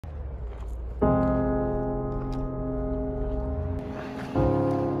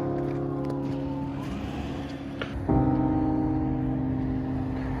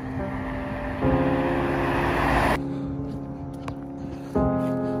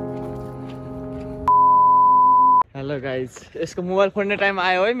Hello guys, यसको mobile फोड्ने time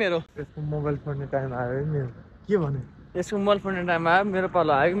आयो है मेरो। यसको मोबाइल फोड्ने टाइम आयो है मेरो। के भने? यसको मोबाइल फोड्ने टाइम आयो, मेरो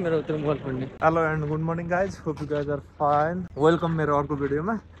पालो आयो कि मेरो उतरो mobile फोड्ने। Hello and good morning guys, hope you guys are fine. Welcome मेरो अर्को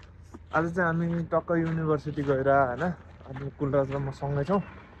भिडियोमा। आज चाहिँ हामी टक्क युनिभर्सिटी गएर होइन, अनि कुलराज र म सँगै छौँ।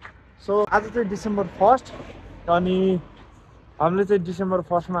 सो आज चाहिँ डिसेम्बर 1 अनि हामीले चाहिँ डिसेम्बर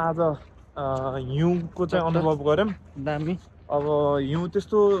 1 मा आज हिउँको चाहिँ अनुभव गऱ्यौँ। दामी। अब हिउँ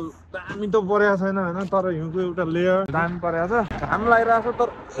त्यस्तो दामी त परेको छैन होइन, तर हिउँको एउटा लेयर दामी परेको छ। घाम लागिरहेको छ तर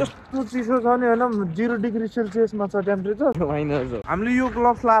यस्तो चिसो छ नि होइन, 0 डिग्री सेल्सियसमा छ टेम्परेचर। हामीले यो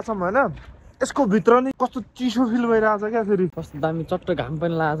ग्लोभ्स लगाएको छौँ होइन, यसको भित्र नि कस्तो चिसो फिल भइरहेको छ क्या। फेरि कस्तो दामी चट्ट घाम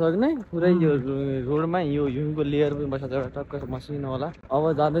पनि लागेको छ कि नै, पुरै यो रोडमा यो हिउँको लेयर पनि बसेको छ एउटा टक्क मसिनो होला। अब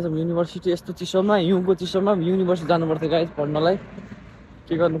जाँदैछौँ युनिभर्सिटी। यस्तो चिसोमा, हिउँको चिसोमा युनिभर्सिटी जानु पर्थ्यो गाइस पढ्नलाई।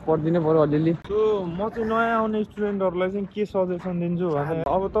 के गर्नु, पढ्दिनै पर्यो अलिअलि। सो म चाहिँ नयाँ आउने स्टुडेन्टहरूलाई चाहिँ के सजेसन दिन्छु भने,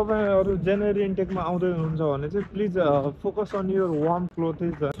 अब तपाईँहरू जनवरी इन्टेकमा आउँदै हुनुहुन्छ भने चाहिँ please focus on your warm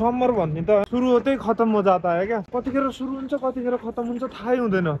clothes. Summer भन्ने त सुरु होतै खतम हो जाता है क्या। कतिखेर सुरु हुन्छ कतिखेर खतम हुन्छ थाहै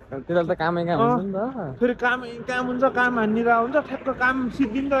हुँदैन। त्यसले त कामै काम हुन्छ नि त। फेरि काम हुन्छ, काम हानिरहेको हुन्छ, ठ्याक्क काम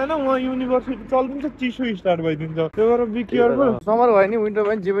सिद्धिन्छ होइन, उहाँ युनिभर्सिटी चल्दिन्छ, चिसो स्टार्ट भइदिन्छ। त्यही भएर बी केयरफुल। समर भयो नि विन्टर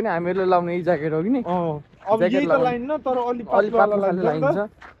भयो नि जे पनि हामीहरूले लाउने यही ज्याकेट हो कि नि। अब यही त लाइन तर अलि पातला लागिन्छ।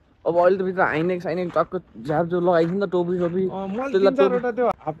 अब अहिले त भित्र हाइनेक साइनेक टक्क झ्याप्जो लगाइदिन्छ नि त, टोपी सोपी। एउटा त्यो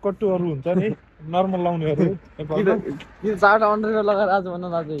हाफ कट्टुहरू हुन्छ नि नर्मल लाउनेहरू, चारवटा अन्डर लगाएर आज भन्न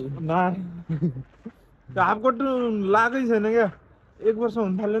दाजु हाफ कट्टु लागै छैन क्या। 1 वर्ष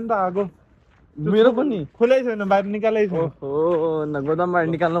हुन थाल्यो नि त आएको। मेरो पनि खोलै छैन, बाहिर निकालै छैन। ओहो, न गोदामबाट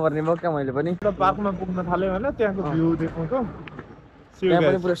निकाल्नु पर्ने भयो क्या मैले पनि। पार्कमा पुग्न थाल्यो भने त्यहाँको भ्यू देखाउँछ। त्यहाँ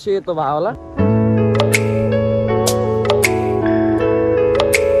पनि पुरा सेतो भयो होला।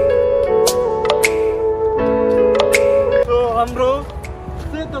 हाम्रो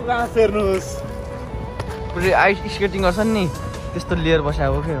सेतो घाँस हेर्नुहोस्, पुरै आइस स्केटिङ गर्छन् नि त्यस्तो लेयर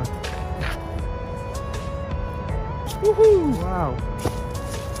बसाएको क्या। वाउ,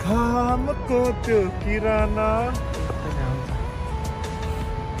 घामको त्यो किरण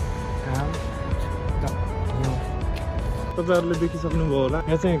तपाईँहरूले देखिसक्नुभयो होला।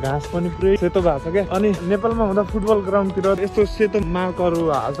 यहाँ चाहिँ घाँस पनि पुरै सेतो भएको छ क्या। अनि नेपालमा हुँदा फुटबल ग्राउन्डतिर यस्तो सेतो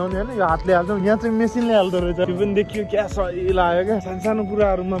मार्कहरू हाल्छौँ नि होइन, यो हातले हाल्छौँ, यहाँ चाहिँ मेसिनले हाल्दो रहेछ। त्यो पनि देखियो क्या, सही लाग्यो क्या। सानो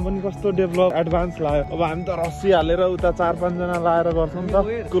कुराहरूमा पनि कस्तो डेभलप एडभान्स लाग्यो। अब हामी त रस्सी हालेर उता 4-5 जना लाएर गर्छौँ नि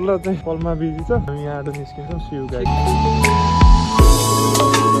त। कुलर चाहिँ कलमा बिजी छ, हामी यहाँबाट निस्किन्छौँ। सिउ गाइस।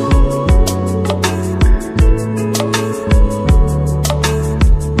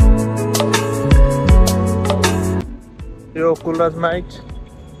 यो कुलराज माइट,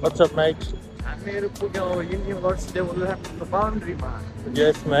 व्हाट्सअप माइट। हामीहरू पुग्यौँ युनिभर्सिटी बााउन्ड्रीमा।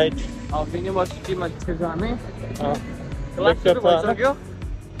 यस माइट। अब युनिभर्सिटीमा छिर्छौँ हामी। क्लास सुरु भइसक्यो।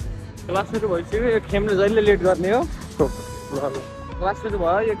 क्लास सुरु भइसक्यो। यो खेम्रे जहिले लेट गर्ने हो। क्लास सुरु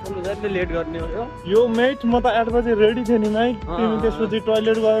भयो, यो खेम्रे जहिले लेट गर्ने हो। यो माइट म त 8 बजे रेडी थिएँ नि माइट। तिमी त्यसपछि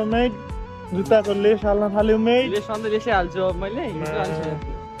टोयलेट गयो माइट, जुत्ताको लेस हाल्न थाल्यो माइट। लेस अन्त लेसै हाल्छु अब मैले।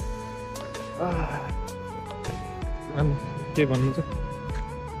 के भन्नु छ?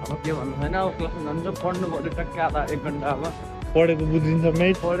 अब के भन्नु छैन, अब क्लासमा जान्छ, पढ्नु पर्यो टक्क आधा 1 घन्टामा। पढेको बुझिन्छ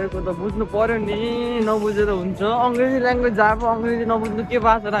मेट। पढेको त बुझ्नु पर्यो नि, नबुझेर हुन्छ। अङ्ग्रेजी ल्याङ्ग्वेज जहाँ पो अङ्ग्रेजी नबुझ्नु के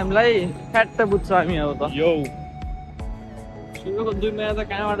भएको छ हामीलाई, फ्याट त बुझ्छ हामी। अब त यो सुरुको 2 महिना त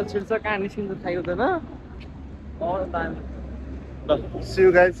कहाँबाट छिर्छ कहाँ निस्किन्छ थाहा हुँदैन। सी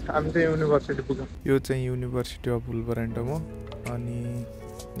यू गाइस, हामी चाहिँ युनिभर्सिटी पुग्यौँ। यो चाहिँ युनिभर्सिटी अफ वुल्भरह्याम्पटन हो। अनि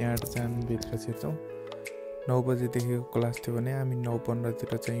यहाँबाट चाहिँ हामी भित्र छिर्छौँ। 9 बजेदेखिको क्लास थियो भने हामी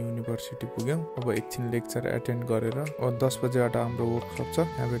 9:15 चाहिँ युनिभर्सिटी पुग्यौँ। अब एकछिन लेक्चर एटेन्ड गरेर अब 10 बजेबाट हाम्रो वर्कसप छ,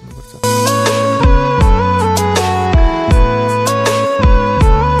 यहाँ भेट्नुपर्छ।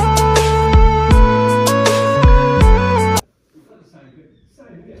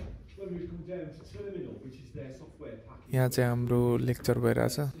 यहाँ चाहिँ हाम्रो लेक्चर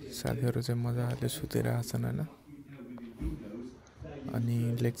भइरहेछ। साथीहरू चाहिँ मजाले सुतिरहेछन् होइन।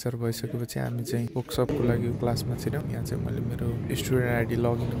 अनि लेक्चर भइसकेपछि हामी चाहिँ वर्कसपको लागि क्लासमा छिर्यौँ। यहाँ चाहिँ मैले मेरो स्टुडेन्ट आइडी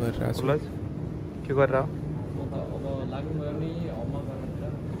लगइन गरिरहेको छु। के गरेर हो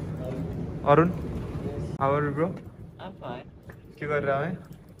Arun? How are you bro? I'm fine. के गरेर हो है?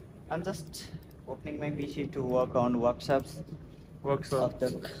 I'm just opening my PC to work on workshops of the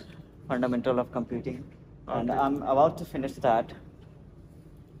fundamental of computing. And I'm about to finish that.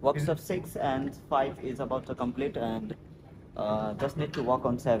 Workshop 6 and 5 is about to complete, and just need to work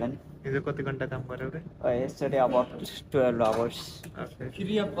on 7. Is it कति घण्टा काम गर्यो रे? Yesterday about 12 hours.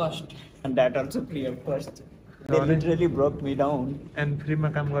 Free of cost. And that also free of cost. They literally broke me down. And free मा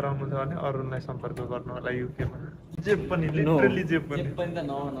काम गराउनु छ भने अरुणलाई सम्पर्क गर्नु होला UK मा। जे पनि लिटरली जे पनि जे पनि त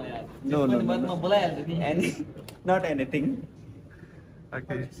नभन यार No, no, म no. बोलाइहाल्छु नि Any, not anything.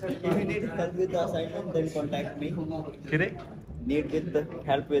 Okay If you need help with the assignment, then contact me. के रे Need with the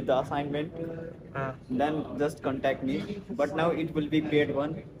help with the assignment, then just contact me. But now it will be paid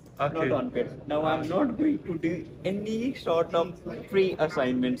one, Okay. not unpaid. Now I'm not going to do any sort of free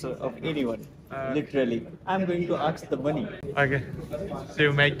assignments of anyone. Literally, I'm going to ask the money. Okay C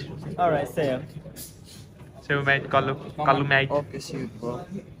you met All right, say. C you met Kallu met Okay, see you, bro.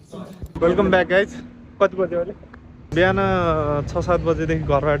 Welcome back guys कति बज्यो अहिले बिहान 6-7 बजेदेखि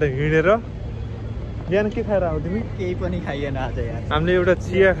घरबाट हिँडेर बिहान के खाएर आऊ तिमी केही पनि खाइएन आज यार हामीले एउटा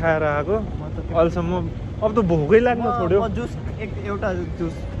चिया खाएर आएको अहिलेसम्म अब त भोकै लाग्न छोड्यो म जुस एउटा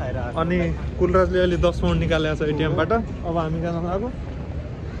जुस खाएर आएको अनि कुलराजले अहिले 10 पाउन्ड निकालेको छ एटिएमबाट अब हामी जान लाग्यो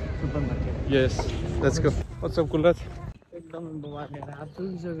super market yes let's go what's up Kulraj एकदम बोमालेर हात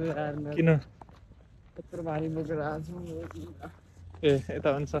दुखिसक्यो यार मेरो। किन यत्रो भारी बोकेर आएको ए यता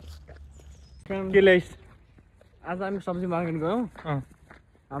हुन्छ के ल्याइस् आज हामी सब्जी मार्केट गयौँ अँ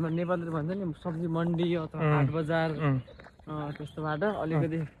हाम्रो नेपालीले भन्छ नि सब्जी मन्डी अथवा हाट बजार त्यस्तोबाट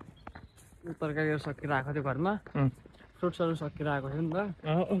अलिकति तरकारीहरू सकिरहेको थियो घरमा फ्रुट्सहरू सकिरहेको थियो नि त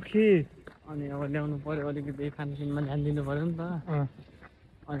ओके अनि अब ल्याउनु पऱ्यो अलिकति खानपिनमा ध्यान दिनु पऱ्यो नि त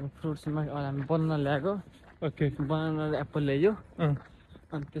अनि फ्रुट्समा हामी बनाना ल्याएको ओके बनाना र एप्पल ल्यायो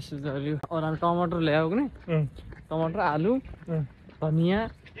अनि त्यसपछि अरू हामी टमाटर ल्याएको नि टमाटर आलु धनियाँ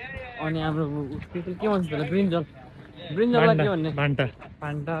अनि हाम्रो के भन्छ त्यसलाई ब्रिन्जल ब्रिन्जललाई के भन्ने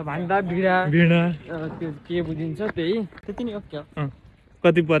भान्टा भान्टा भिडा भिडा त्यो के बुझिन्छ त्यही त्यति नै हो क्या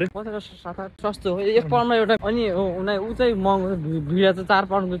कति पर्यो 7-8 सस्तो हो 1 पाउन्डमा एउटा अनि उनी ऊ चाहिँ महँगो छ भिडा चाहिँ 4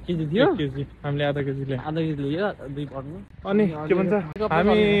 पाउन्डको केजी थियो केजी हामीले आधा केजी ल्यायो आधा केजी लियो 2 पाउन्डको अनि के भन्छ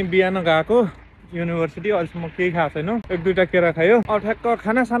हामी बिहान गएको युनिभर्सिटी अहिलेसम्म केही खाएको छैनौँ 1-2टा केरा खायो अब ठ्याक्क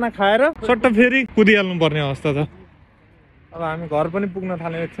खानासाना खाएर सट्ट फेरि कुदिहाल्नु पर्ने अवस्था छ अब हामी घर पनि पुग्न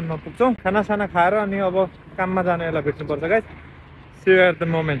थाल्यौँ एकछिनमा पुग्छौँ खानासाना खाएर अनि अब काममा जाने बेला भेट्नुपर्छ guys see you at the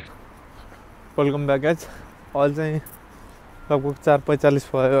moment welcome back guys अहिले चाहिँ लगभग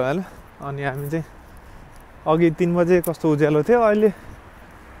 4:45 भयो होइन अनि हामी चाहिँ अघि 3 बजे कस्तो उज्यालो थियो अहिले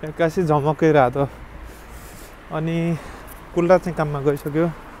एक्कासी झमकै रातो अनि कुलरा चाहिँ काममा गइसक्यो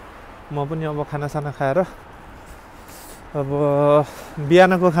म पनि अब खानासाना खाएर अब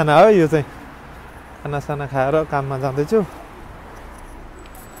बिहानको खाना हो यो चाहिँ खानासाना खाएर काममा जाँदैछु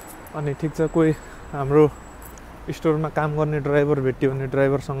अनि ठिक छ कोही हाम्रो स्टोरमा काम गर्ने ड्राइभर भेट्यो भने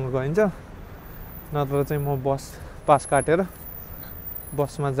ड्राइभरसँग गइन्छ नत्र चाहिँ म बस पास काटेर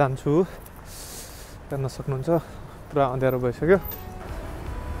बसमा जान्छु हेर्न सक्नुहुन्छ पुरा अँध्यारो भइसक्यो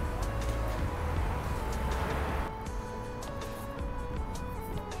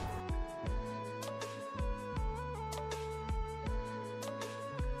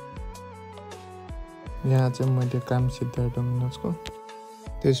यहाँ चाहिँ मैले काम सिद्धाएँ डोमिनोजको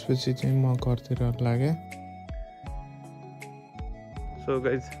त्यसपछि चाहिँ म घरतिर लागेँ सो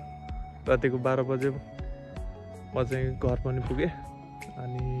गाइज रातिको 12 बजे म चाहिँ घर पनि पुगेँ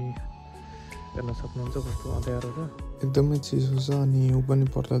अनि हेर्न सक्नुहुन्छ कस्तो अँध्यारो छ एकदमै चिसो छ अनि हिउँ पनि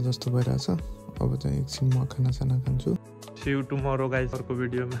पर्ला जस्तो भइरहेछ अब चाहिँ एकछिन म खानासाना खान्छु सी यू टुमरो गाइज अर्को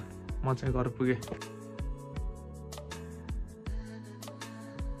भिडियोमा म चाहिँ घर पुगेँ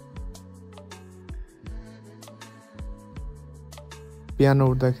बिहान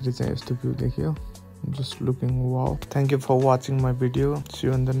उठ्दाखेरि चाहिँ यस्तो भ्यू देखियो just looking wow. Thank you for watching my video. See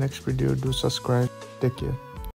you in the next video. Do subscribe. Take care.